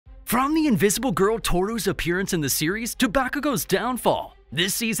From the Invisible Girl Toru's appearance in the series to Bakugo's downfall,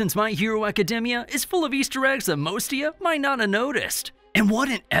 this season's My Hero Academia is full of Easter eggs that most of you might not have noticed. And what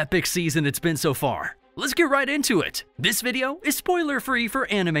an epic season it's been so far. Let's get right into it. This video is spoiler-free for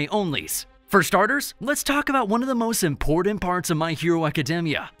anime-onlies. For starters, let's talk about one of the most important parts of My Hero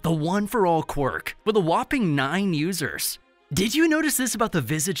Academia, the one-for-all quirk, with a whopping 9 users. Did you notice this about the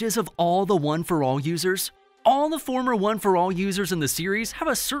visages of all the one-for-all users? All the former one-for-all users in the series have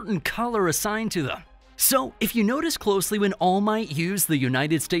a certain color assigned to them. So, if you notice closely when All Might used the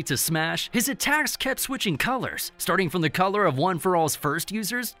United States of Smash, his attacks kept switching colors, starting from the color of one-for-all's first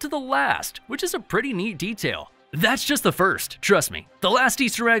users to the last, which is a pretty neat detail. That's just the first, trust me. The last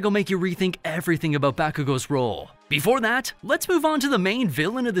Easter egg will make you rethink everything about Bakugo's role. Before that, let's move on to the main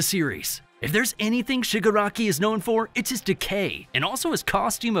villain of the series. If there's anything Shigaraki is known for, it's his decay, and also his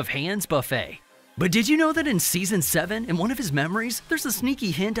costume of hands buffet. But did you know that in Season 7, in one of his memories, there's a sneaky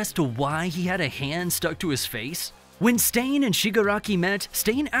hint as to why he had a hand stuck to his face? When Stain and Shigaraki met,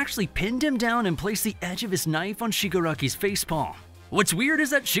 Stain actually pinned him down and placed the edge of his knife on Shigaraki's facepalm. What's weird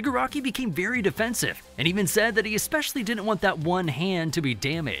is that Shigaraki became very defensive, and even said that he especially didn't want that one hand to be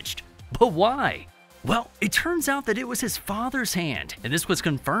damaged. But why? Well, it turns out that it was his father's hand, and this was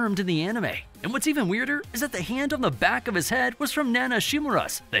confirmed in the anime. And what's even weirder is that the hand on the back of his head was from Nana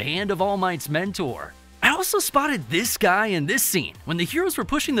Shimura's, the hand of All Might's mentor. I also spotted this guy in this scene, when the heroes were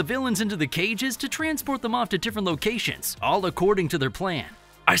pushing the villains into the cages to transport them off to different locations, all according to their plan.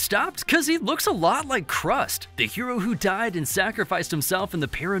 I stopped because he looks a lot like Crust, the hero who died and sacrificed himself in the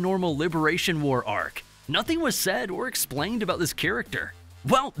Paranormal Liberation War arc. Nothing was said or explained about this character.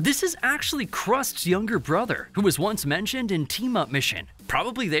 Well, this is actually Crust's younger brother, who was once mentioned in Team Up Mission,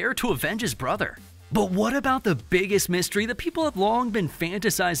 probably there to avenge his brother. But what about the biggest mystery that people have long been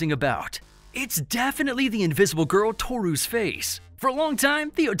fantasizing about? It's definitely the Invisible Girl Toru's face. For a long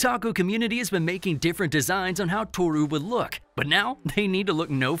time, the Ochaco community has been making different designs on how Toru would look, but now they need to look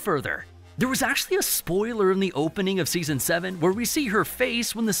no further. There was actually a spoiler in the opening of Season 7 where we see her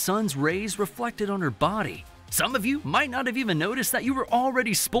face when the sun's rays reflected on her body. Some of you might not have even noticed that you were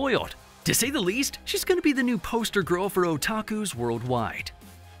already spoiled. To say the least, she's going to be the new poster girl for otakus worldwide.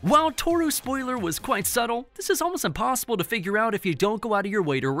 While Toru's spoiler was quite subtle, this is almost impossible to figure out if you don't go out of your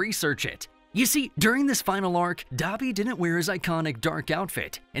way to research it. You see, during this final arc, Dabi didn't wear his iconic dark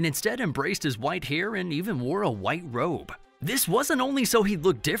outfit, and instead embraced his white hair and even wore a white robe. This wasn't only so he'd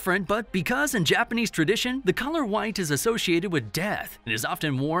look different, but because in Japanese tradition, the color white is associated with death and is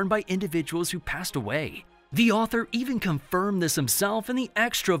often worn by individuals who passed away. The author even confirmed this himself in the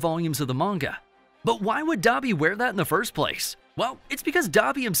extra volumes of the manga. But why would Dabi wear that in the first place? Well, it's because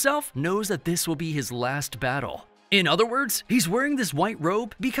Dabi himself knows that this will be his last battle. In other words, he's wearing this white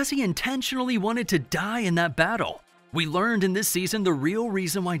robe because he intentionally wanted to die in that battle. We learned in this season the real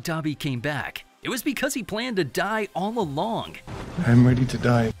reason why Dabi came back. It was because he planned to die all along. I'm ready to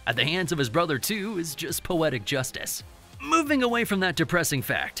die. At the hands of his brother too is just poetic justice. Moving away from that depressing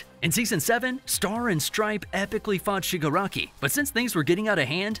fact, in Season 7, Star and Stripe epically fought Shigaraki, but since things were getting out of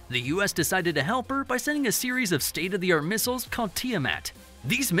hand, the US decided to help her by sending a series of state-of-the-art missiles called Tiamat.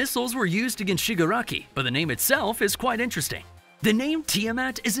 These missiles were used against Shigaraki, but the name itself is quite interesting. The name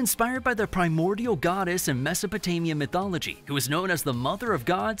Tiamat is inspired by the primordial goddess in Mesopotamian mythology, who is known as the Mother of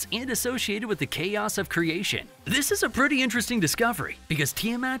Gods and associated with the chaos of creation. This is a pretty interesting discovery, because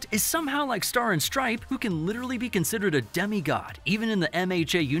Tiamat is somehow like Star and Stripe, who can literally be considered a demigod, even in the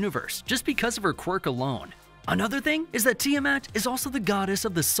MHA universe, just because of her quirk alone. Another thing is that Tiamat is also the goddess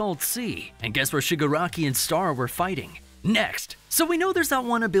of the Salt Sea, and guess where Shigaraki and Star were fighting? Next, so we know there's that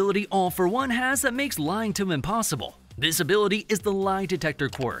one ability All For One has that makes lying to him impossible. This ability is the Lie Detector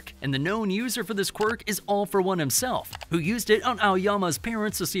quirk, and the known user for this quirk is All For One himself, who used it on Aoyama's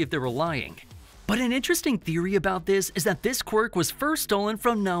parents to see if they were lying. But an interesting theory about this is that this quirk was first stolen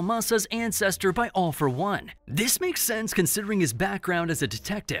from Naomasa's ancestor by All For One. This makes sense considering his background as a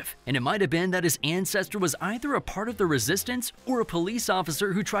detective, and it might have been that his ancestor was either a part of the resistance or a police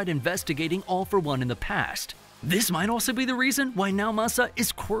officer who tried investigating All For One in the past. This might also be the reason why Naomasa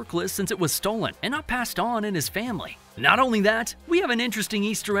is quirkless since it was stolen and not passed on in his family. Not only that, we have an interesting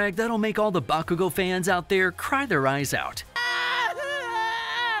Easter egg that'll make all the Bakugo fans out there cry their eyes out.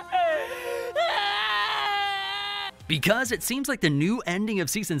 Because it seems like the new ending of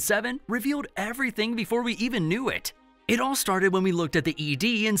Season 7 revealed everything before we even knew it. It all started when we looked at the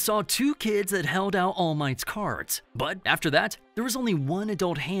ED and saw 2 kids that held out All Might's cards. But after that, there was only one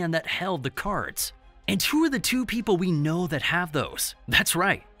adult hand that held the cards. And who are the 2 people we know that have those? That's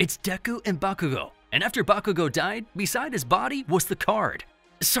right, it's Deku and Bakugo. And after Bakugo died, beside his body was the card.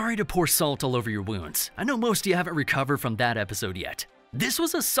 Sorry to pour salt all over your wounds. I know most of you haven't recovered from that episode yet. This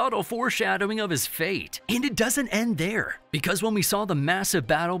was a subtle foreshadowing of his fate, and it doesn't end there, because when we saw the massive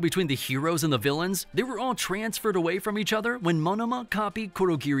battle between the heroes and the villains, they were all transferred away from each other when Monoma copied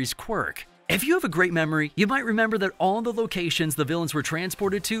Kurogiri's quirk. If you have a great memory, you might remember that all the locations the villains were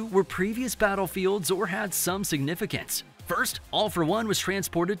transported to were previous battlefields or had some significance. First, All For One was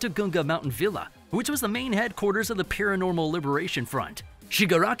transported to Gunga Mountain Villa, which was the main headquarters of the Paranormal Liberation Front.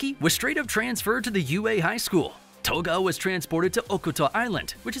 Shigaraki was straight up transferred to the UA High School. Toga was transported to Okuta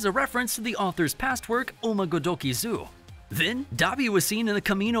Island, which is a reference to the author's past work Omagodoki Zoo. Then, Dabi was seen in the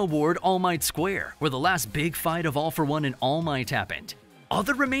Kamino Ward All Might Square, where the last big fight of All For One and All Might happened.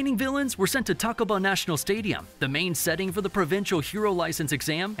 Other remaining villains were sent to Takaba National Stadium, the main setting for the provincial hero license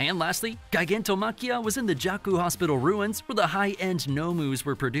exam, and lastly, Gigantomachia was in the Jaku Hospital ruins where the high-end Nomus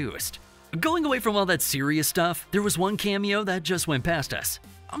were produced. Going away from all that serious stuff, there was one cameo that just went past us.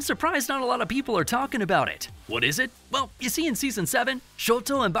 I'm surprised not a lot of people are talking about it. What is it? Well, you see in Season 7,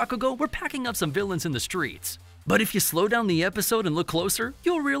 Shoto and Bakugo were packing up some villains in the streets. But if you slow down the episode and look closer,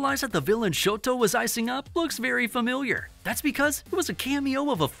 you'll realize that the villain Shoto was icing up looks very familiar. That's because it was a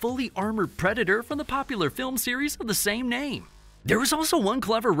cameo of a fully armored predator from the popular film series of the same name. There was also one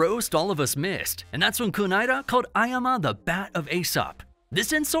clever roast all of us missed, and that's when Kunaida called Ayama the Bat of Aesop.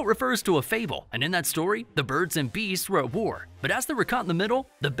 This insult refers to a fable, and in that story, the birds and beasts were at war, but as they were caught in the middle,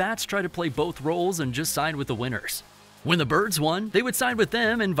 the bats tried to play both roles and just side with the winners. When the birds won, they would side with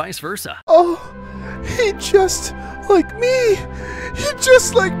them and vice versa. Oh, he just like me! He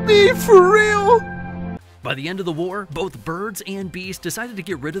just like me, for real! By the end of the war, both birds and beasts decided to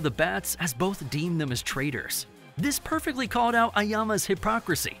get rid of the bats as both deemed them as traitors. This perfectly called out Ayama's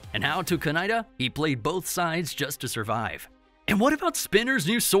hypocrisy, and how to Kunaida, he played both sides just to survive. And what about Spinner's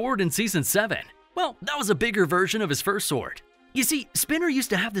new sword in Season 7? Well, that was a bigger version of his first sword. You see, Spinner used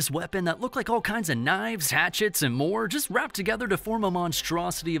to have this weapon that looked like all kinds of knives, hatchets, and more just wrapped together to form a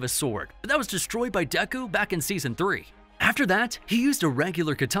monstrosity of a sword, but that was destroyed by Deku back in Season 3. After that, he used a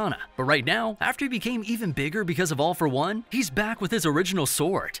regular katana, but right now, after he became even bigger because of All For One, he's back with his original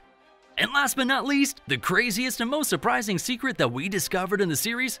sword. And last but not least, the craziest and most surprising secret that we discovered in the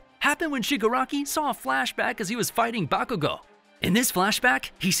series happened when Shigaraki saw a flashback as he was fighting Bakugo. In this flashback,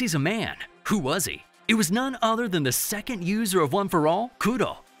 he sees a man. Who was he? It was none other than the second user of One For All,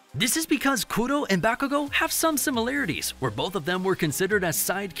 Kuro. This is because Kuro and Bakugo have some similarities, where both of them were considered as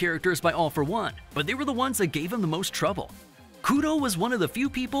side characters by All For One, but they were the ones that gave him the most trouble. Kuro was one of the few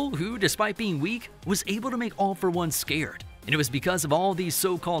people who, despite being weak, was able to make All For One scared. And it was because of all these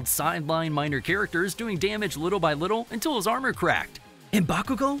so-called sideline minor characters doing damage little by little until his armor cracked. And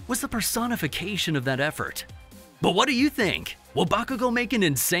Bakugo was the personification of that effort. But what do you think? Will Bakugo make an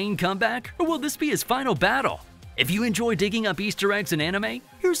insane comeback, or will this be his final battle? If you enjoy digging up Easter eggs in anime,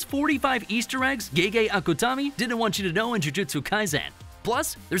 here's 45 Easter eggs Gege Akutami didn't want you to know in Jujutsu Kaisen.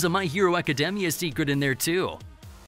 Plus, there's a My Hero Academia secret in there too.